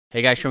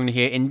Hey guys, Chung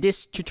here. In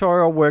this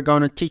tutorial, we're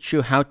going to teach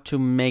you how to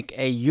make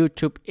a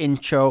YouTube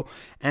intro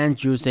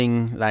and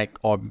using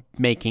or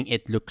making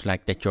it look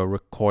like that you're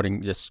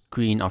recording the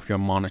screen of your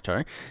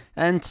monitor.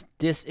 And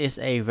this is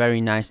a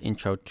very nice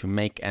intro to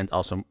make, and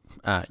also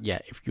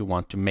if you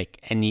want to make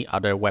any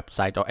other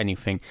website or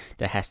anything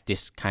that has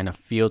this kind of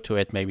feel to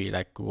it, maybe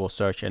like Google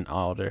search and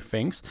other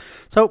things.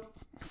 So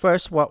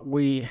first, what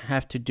we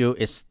have to do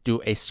is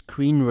do a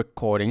screen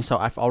recording. So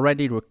I've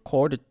already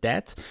recorded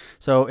that.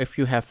 So if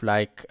you have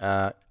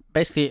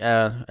basically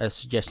a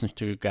suggestion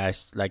to you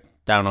guys, like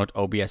download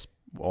OBS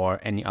or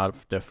any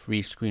of the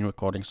free screen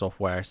recording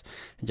softwares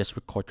and just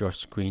record your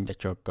screen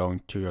that you're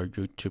going to your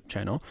YouTube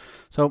channel.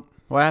 So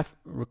what I've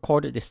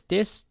recorded is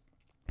this.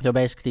 So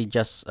basically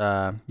just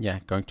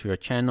going to your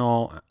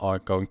channel or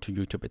going to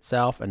YouTube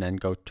itself, and then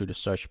go to the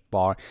search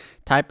bar,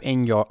 type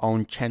in your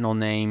own channel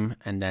name,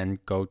 and then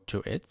go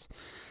to it.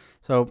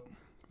 So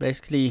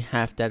basically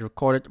have that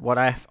recorded. What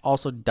I've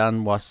also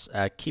done was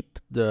keep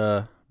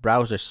the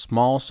browser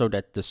small so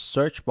that the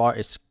search bar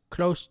is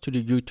close to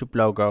the YouTube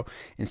logo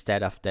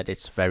instead of that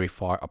it's very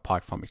far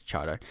apart from each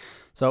other.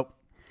 So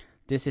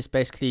this is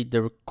basically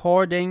the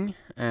recording,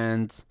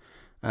 and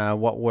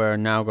what we're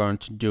now going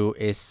to do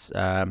is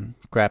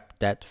grab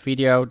that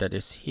video that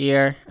is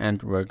here,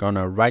 and we're going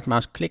to right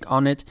mouse click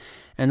on it,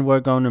 and we're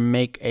going to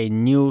make a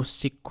new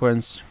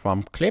sequence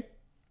from clip.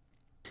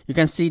 You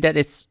can see that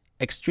it's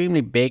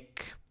extremely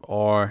big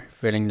or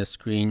filling the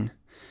screen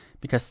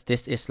because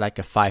this is like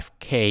a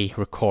 5K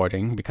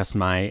recording, because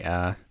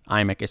my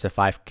iMac is a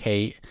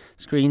 5K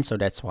screen, so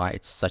that's why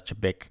it's such a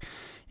big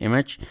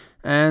image.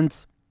 And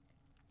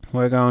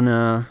we're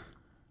gonna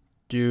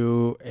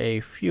do a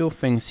few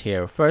things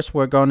here. First,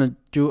 we're gonna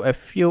do a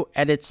few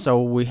edits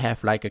so we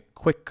have like a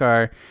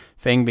quicker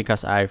thing,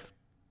 because I've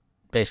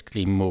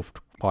basically moved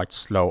quite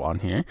slow on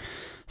here.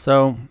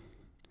 So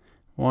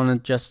wanna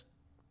just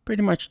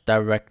pretty much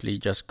directly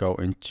just go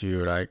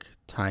into like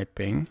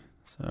typing.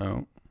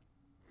 So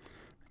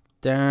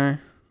there,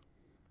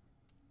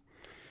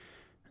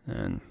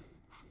 and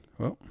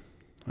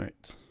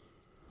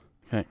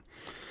okay.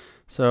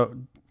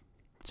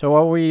 So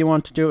what we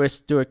want to do is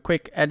do a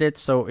quick edit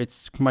so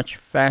it's much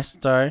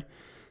faster.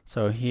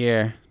 So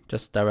here,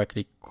 just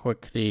directly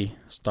quickly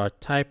start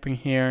typing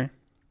here.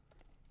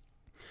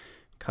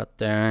 Cut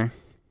there.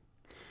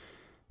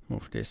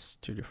 Move this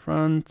to the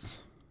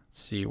front.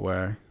 Let's see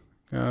where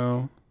I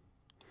go.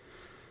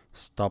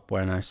 Stop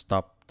when I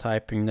stop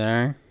typing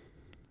there.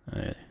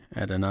 I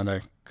add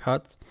another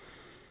cut.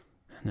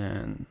 And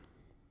then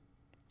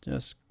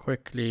just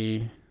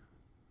quickly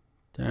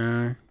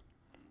there.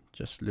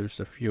 Just lose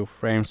a few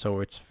frames so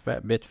it's a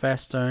bit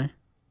faster.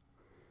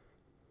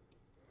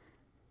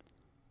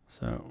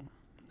 So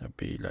that'll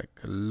be like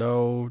a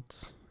load,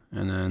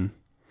 and then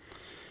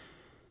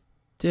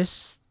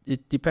this,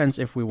 it depends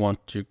if we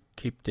want to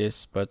keep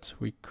this, but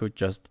we could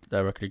just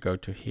directly go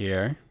to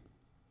here.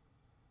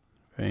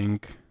 I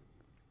think,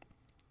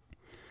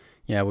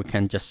 yeah, we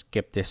can just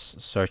skip this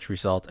search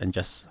result and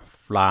just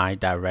fly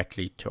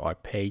directly to our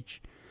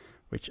page,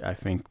 which I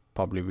think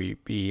probably will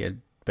be a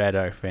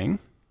better thing.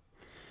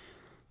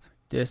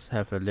 This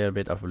have a little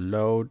bit of a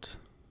load.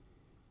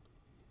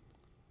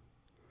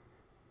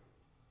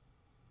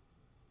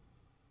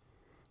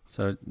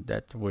 So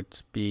that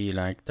would be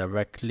like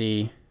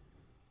directly,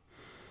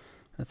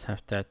 let's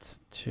have that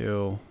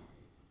to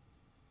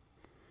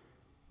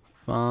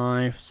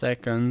 5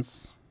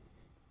 seconds.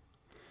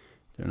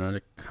 Do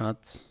another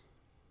cut.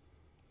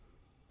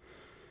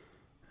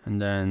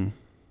 And then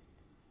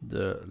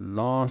the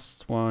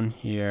last one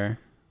here,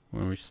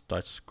 when we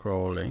start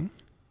scrolling.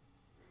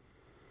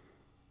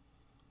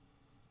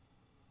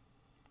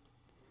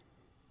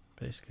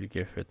 Basically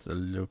give it a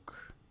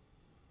look.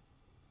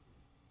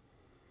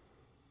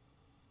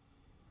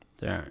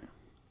 There.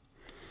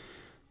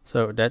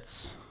 So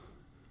that's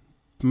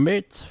a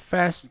bit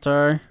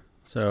faster.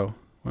 So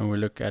when we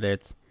look at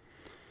it,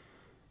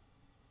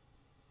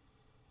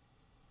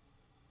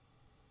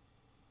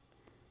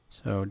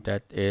 so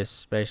that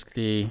is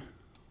basically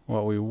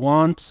what we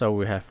want. So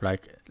we have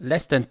like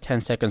less than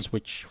 10 seconds,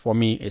 which for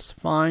me is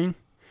fine.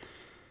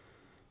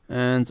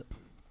 And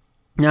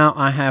now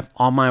I have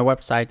on my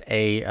website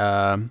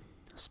a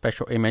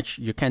special image.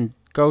 You can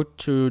go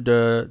to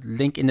the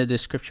link in the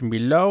description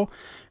below.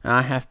 And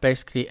I have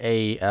basically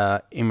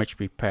a image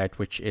prepared,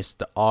 which is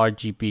the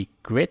RGB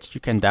grid.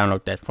 You can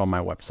download that from my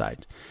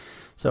website.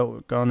 So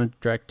we're gonna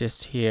drag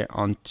this here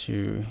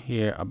onto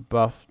here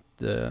above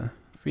the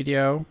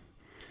video.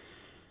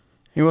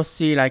 You will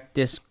see like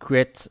this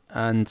grid,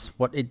 and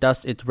what it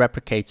does, it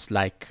replicates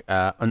like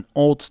an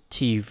old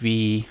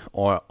TV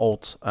or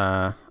old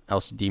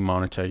LCD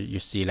monitor. You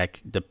see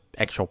like the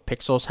actual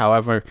pixels.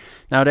 However,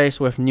 nowadays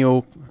with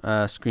new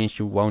screens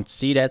you won't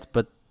see that,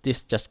 but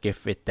this just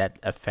gives it that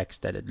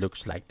effect that it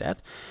looks like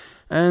that.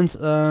 And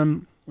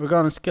we're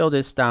gonna scale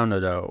this down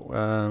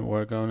though.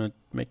 We're gonna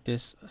make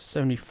this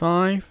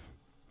 75,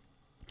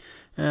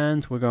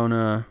 and we're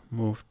gonna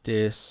move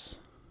this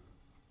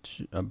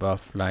to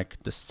above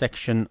like the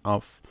section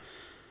of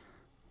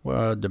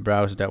the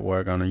browser that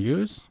we're gonna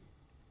use.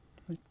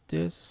 like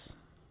this.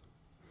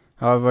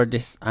 However,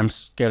 this I'm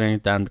scaling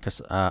it down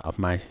because of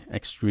my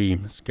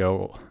extreme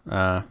scale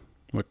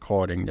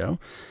recording though.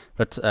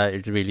 But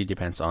it really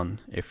depends on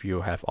if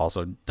you have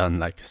also done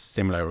like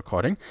similar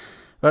recording.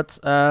 But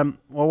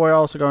what we're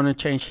also going to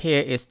change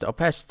here is the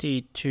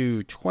opacity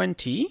to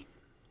 20.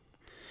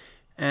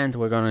 And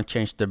we're going to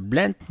change the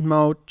blend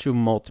mode to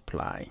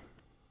multiply.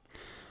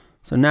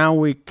 So now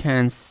we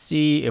can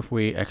see, if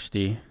we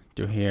actually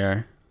do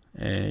here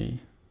a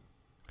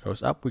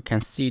close up, we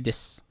can see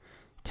this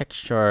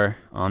texture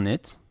on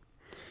it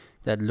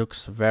that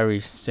looks very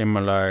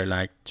similar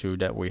like to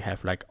that we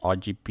have like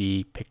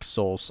RGB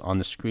pixels on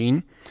the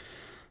screen.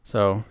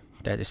 So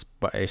that is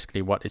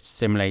basically what it's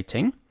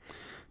simulating.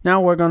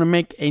 Now we're going to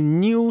make a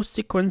new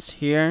sequence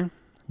here,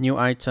 new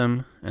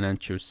item, and then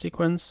choose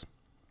sequence.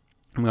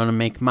 I'm going to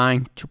make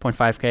mine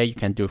 2.5K. You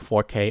can do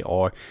 4K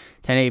or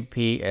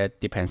 1080p.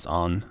 It depends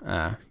on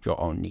your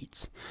own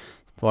needs.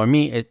 For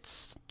me,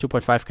 it's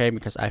 2.5K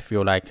because I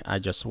feel like I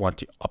just want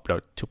to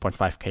upload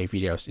 2.5K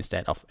videos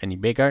instead of any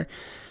bigger.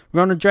 We're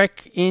going to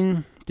drag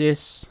in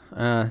this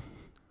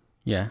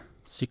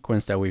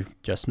sequence that we've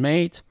just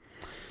made.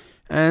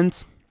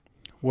 And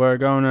we're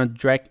going to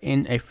drag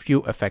in a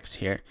few effects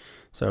here.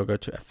 So go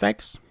to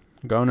effects.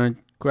 I'm going to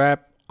grab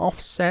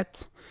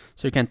offset.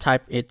 So you can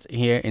type it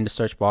here in the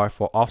search bar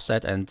for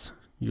offset and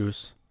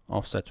use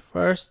offset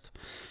first.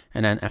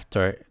 And then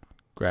after,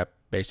 grab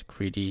basic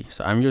 3D.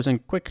 So I'm using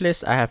quick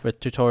list. I have a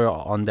tutorial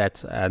on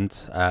that, and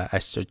I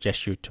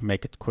suggest you to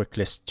make it quick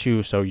list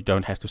too, so you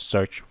don't have to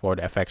search for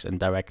the effects and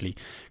directly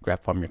grab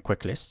from your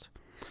quick list.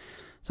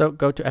 So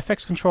go to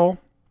effects control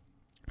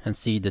and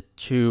see the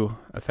two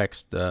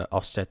effects, the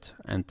offset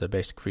and the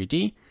basic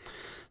 3D.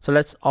 So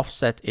let's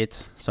offset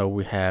it so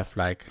we have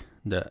like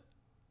the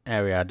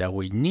area that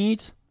we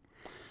need.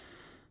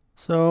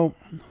 So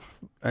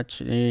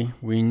actually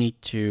we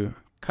need to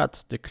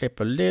cut the clip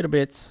a little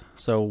bit,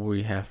 so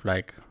we have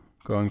like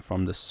going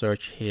from the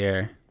search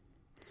here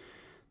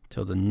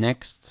till the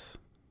next.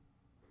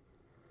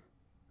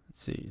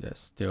 Let's see, there's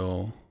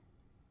still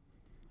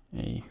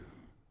a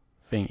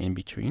thing in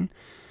between.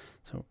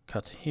 So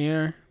cut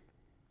here,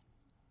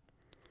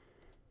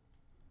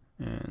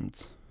 and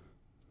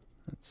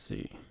let's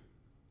see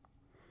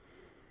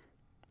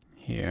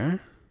here.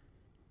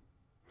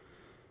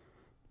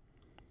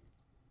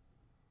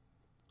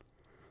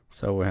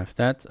 So we have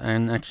that,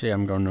 and actually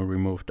I'm going to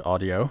remove the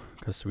audio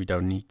because we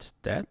don't need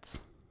that.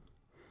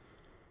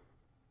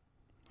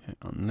 Okay,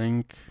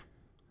 unlink,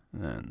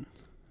 and then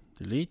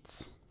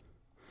delete.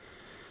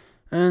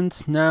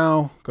 And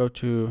now go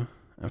to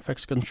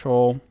effects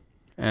control,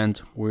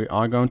 and we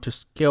are going to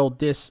scale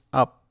this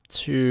up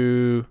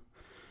to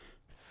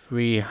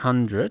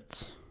 300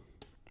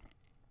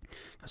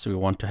 because we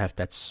want to have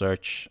that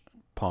search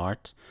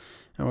part.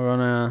 And we're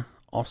gonna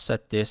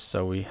offset this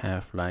so we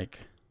have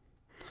like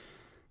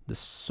the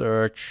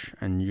search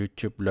and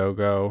YouTube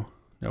logo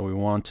that we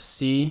want to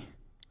see,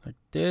 like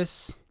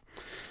this.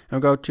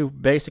 And go to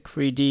basic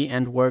 3D,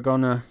 and we're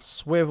gonna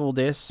swivel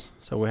this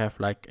so we have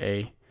like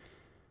a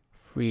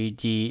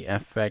 3D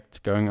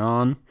effect going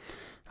on.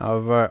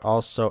 However,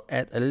 also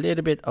add a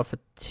little bit of a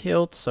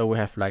tilt so we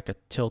have like a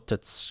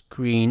tilted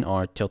screen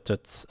or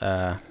tilted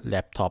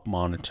laptop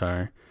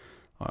monitor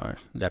or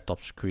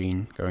laptop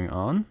screen going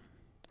on.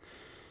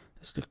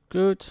 This looks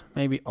good.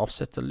 Maybe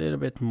offset a little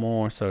bit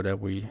more so that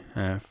we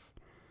have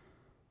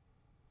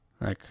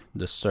like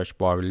the search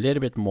bar a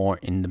little bit more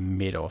in the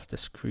middle of the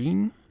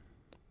screen.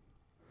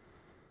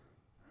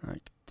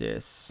 Like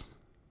this.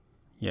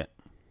 Yeah.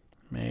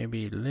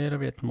 Maybe a little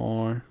bit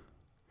more.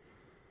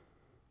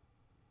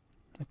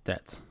 Like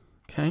that.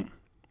 Okay.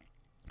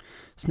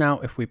 So now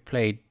if we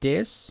play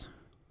this,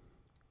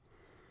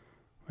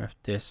 we have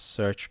this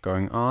search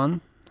going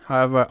on.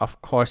 However,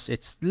 of course,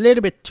 it's a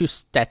little bit too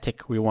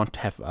static. We want to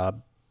have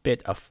a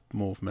bit of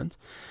movement.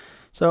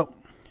 So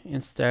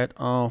instead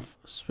of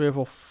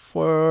swivel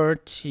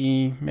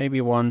 30, maybe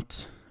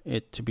want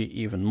it to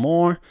be even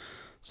more.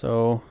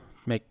 So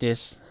make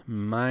this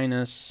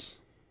minus,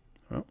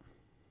 well,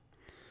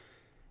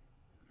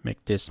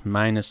 make this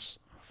minus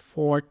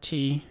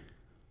 40.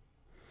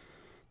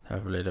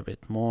 Have a little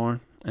bit more,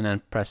 and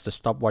then press the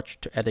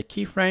stopwatch to add a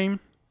keyframe.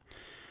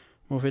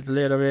 Move it a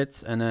little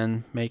bit, and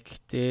then make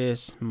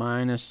this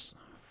minus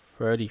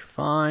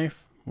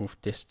 35. Move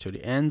this to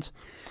the end.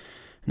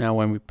 Now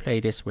when we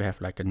play this, we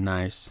have like a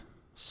nice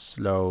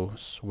slow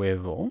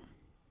swivel.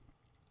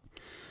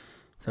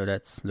 So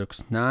that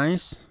looks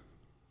nice.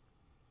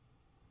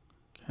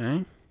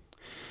 Okay.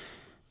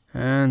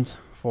 And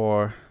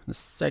for the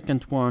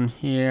second one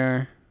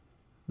here,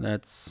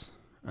 let's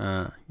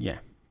I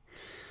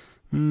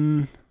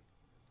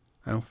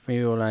don't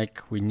feel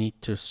like we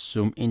need to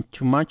zoom in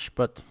too much,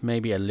 but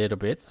maybe a little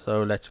bit.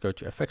 So let's go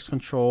to effects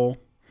control.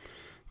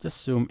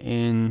 Just zoom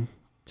in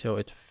till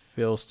it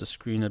fills the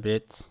screen a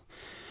bit.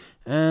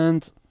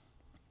 And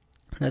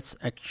let's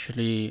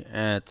actually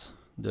add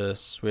the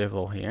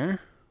swivel here.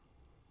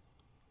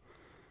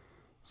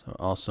 So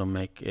also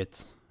make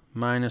it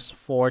minus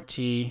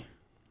 40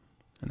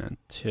 and then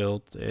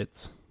tilt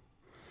it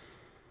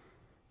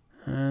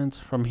And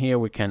from here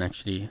we can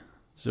actually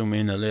zoom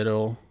in a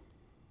little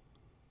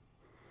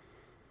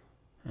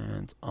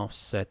and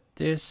offset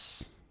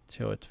this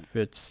till it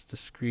fits the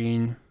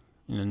screen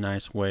in a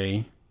nice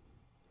way.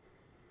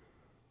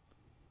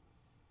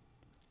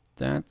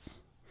 That.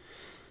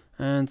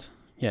 And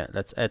yeah,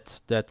 let's add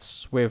that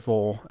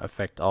swivel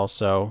effect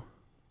also.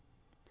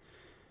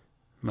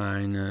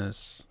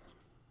 Minus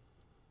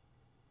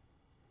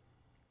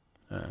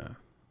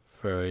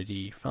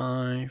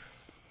 35.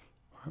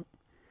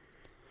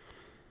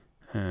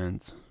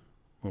 And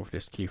move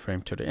this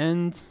keyframe to the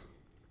end.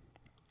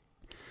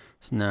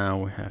 So now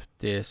we have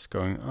this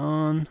going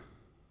on.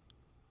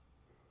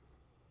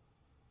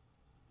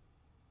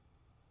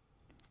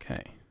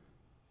 Okay.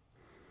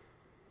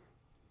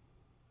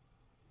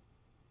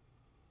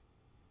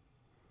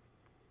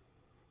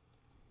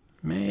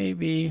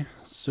 Maybe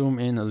zoom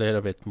in a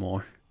little bit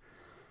more.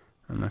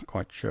 I'm not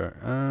quite sure.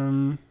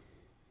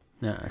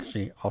 Yeah,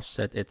 actually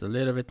offset it a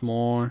little bit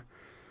more.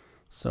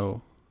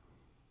 So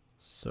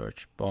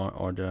search bar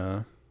or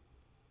the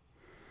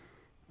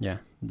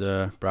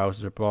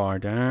browser bar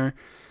there.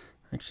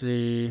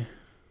 Actually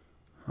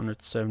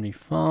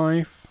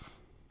 175.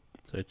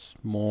 So it's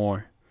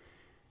more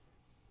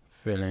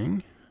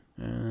filling.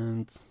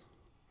 And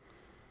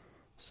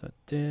set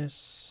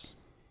this.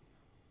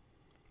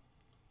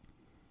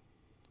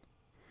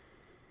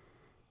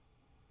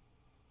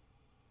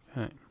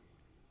 Okay.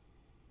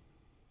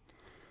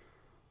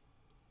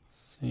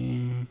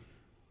 See,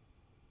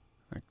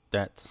 like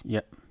that.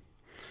 Yep.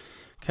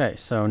 Okay,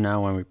 so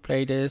now when we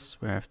play this,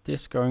 we have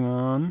this going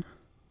on.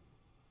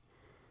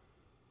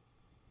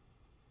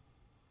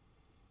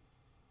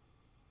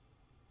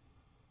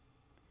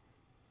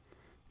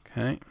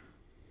 Okay.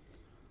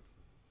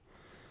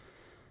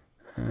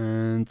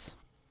 And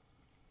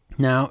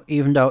now,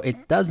 even though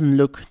it doesn't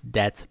look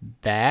that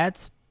bad,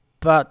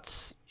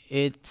 but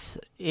it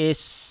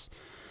is,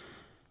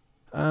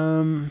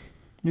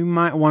 you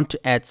might want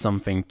to add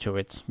something to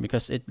it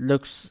because it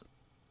looks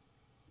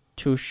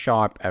too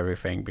sharp,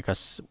 everything,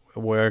 because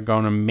we're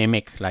going to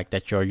mimic like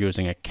that you're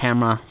using a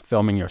camera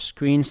filming your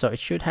screen, so it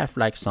should have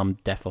like some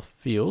depth of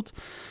field.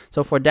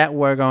 So for that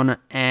we're going to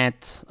add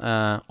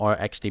or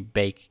actually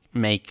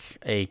make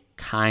a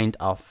kind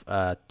of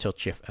tilt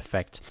shift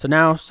effect. So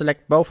now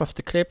select both of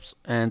the clips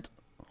and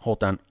hold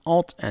down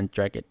Alt and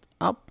drag it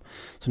up.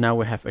 So now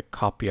we have a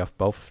copy of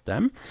both of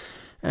them,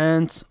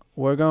 and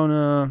we're going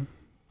to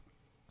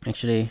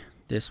actually,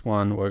 this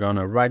one we're going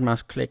to right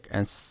mouse click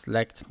and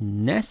select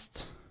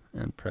nest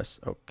and press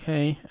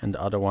OK, and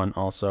the other one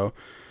also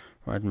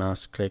right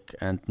mouse click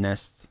and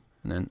nest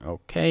and then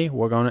OK.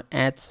 We're going to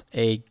add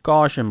a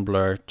Gaussian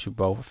blur to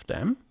both of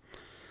them.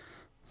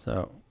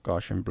 So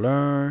Gaussian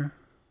blur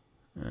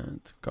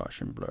and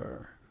Gaussian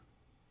blur.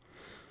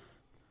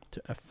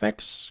 To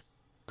effects,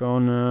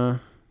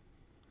 gonna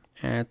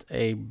add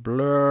a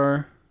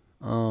blur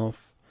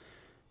of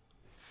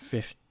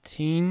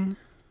 15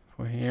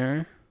 for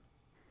here.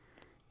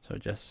 So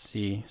just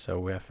see, so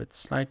we have it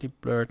slightly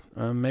blurred,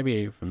 maybe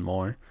even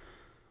more.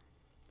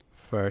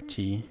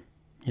 30,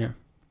 yeah,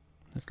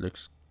 this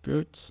looks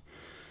good.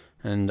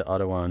 And the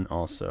other one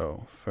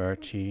also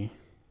 30.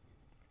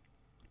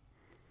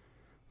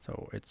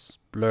 So it's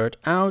blurred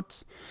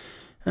out.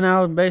 And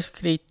now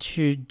basically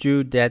to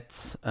do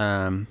that,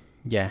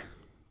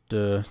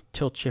 the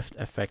tilt shift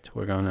effect,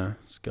 we're gonna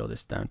scale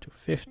this down to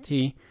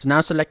 50. So now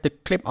select the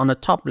clip on the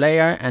top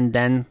layer, and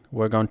then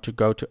we're going to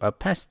go to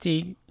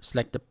opacity,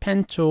 select the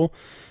pen tool,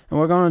 and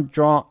we're gonna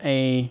draw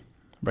a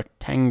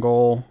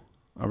rectangle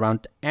around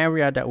the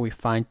area that we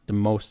find the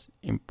most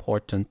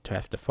important to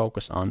have the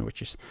focus on,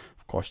 which is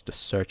of course the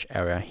search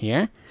area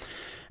here.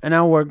 And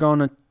now we're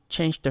gonna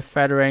change the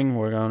feathering.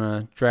 We're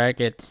gonna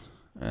drag it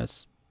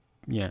as,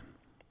 yeah,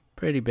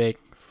 pretty big.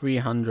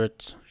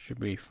 300 should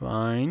be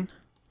fine.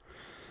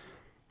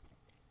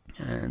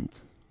 And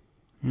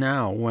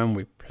now when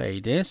we play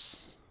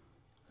this,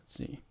 let's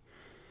see,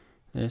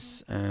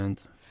 this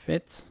and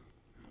fit,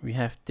 we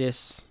have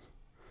this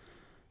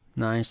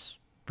nice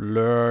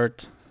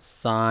blurred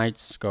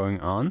sides going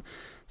on.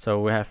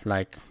 So we have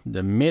like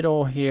the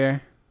middle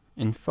here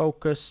in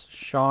focus,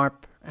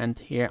 sharp, and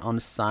here on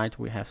the side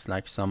we have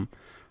like some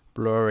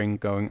blurring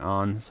going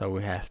on. So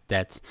we have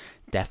that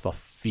depth of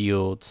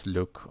field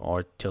look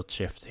or tilt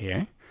shift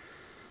here.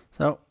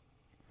 So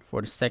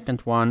for the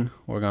second one,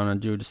 we're gonna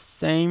do the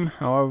same.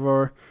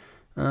 However,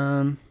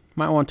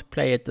 might want to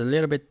play it a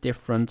little bit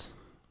different,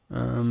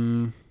 like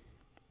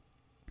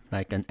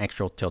an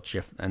actual tilt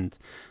shift and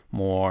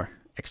more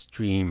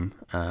extreme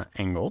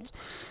angled.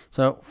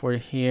 So for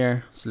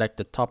here, select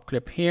the top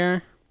clip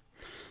here.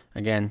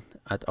 Again,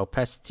 at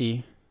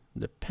opacity,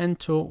 the pen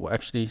tool will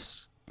actually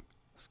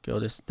scale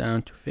this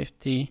down to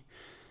 50.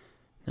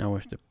 Now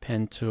with the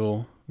pen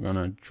tool, we're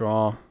gonna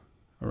draw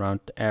around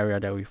the area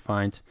that we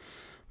find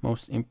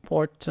most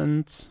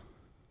important,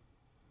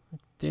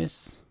 like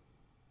this.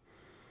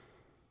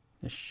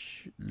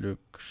 This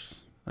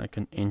looks like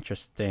an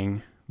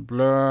interesting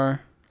blur,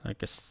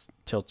 like a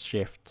tilt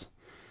shift.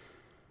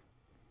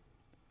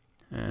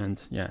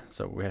 And yeah,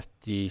 so we have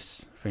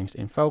these things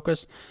in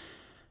focus.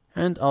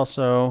 And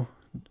also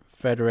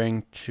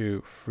feathering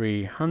to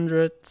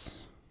 300.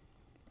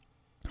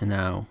 And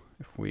now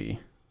if we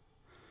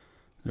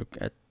look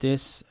at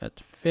this at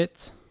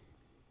fit,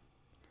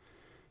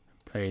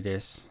 play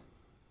this.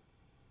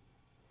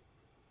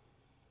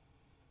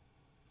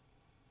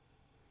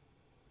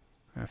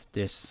 Have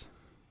this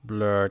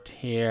blurred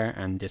here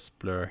and this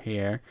blur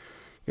here.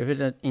 Give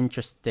it an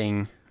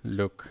interesting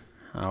look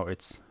how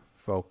it's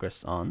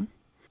focused on.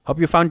 Hope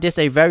you found this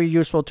a very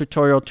useful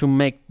tutorial to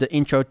make the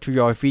intro to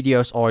your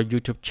videos or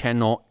YouTube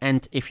channel.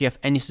 And if you have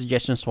any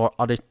suggestions for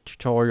other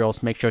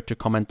tutorials, make sure to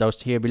comment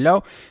those here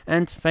below.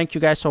 And thank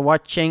you guys for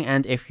watching.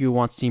 And if you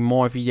want to see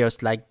more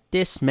videos like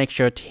this, make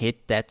sure to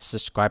hit that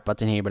subscribe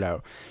button here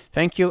below.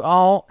 Thank you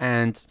all,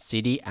 and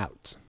CD out.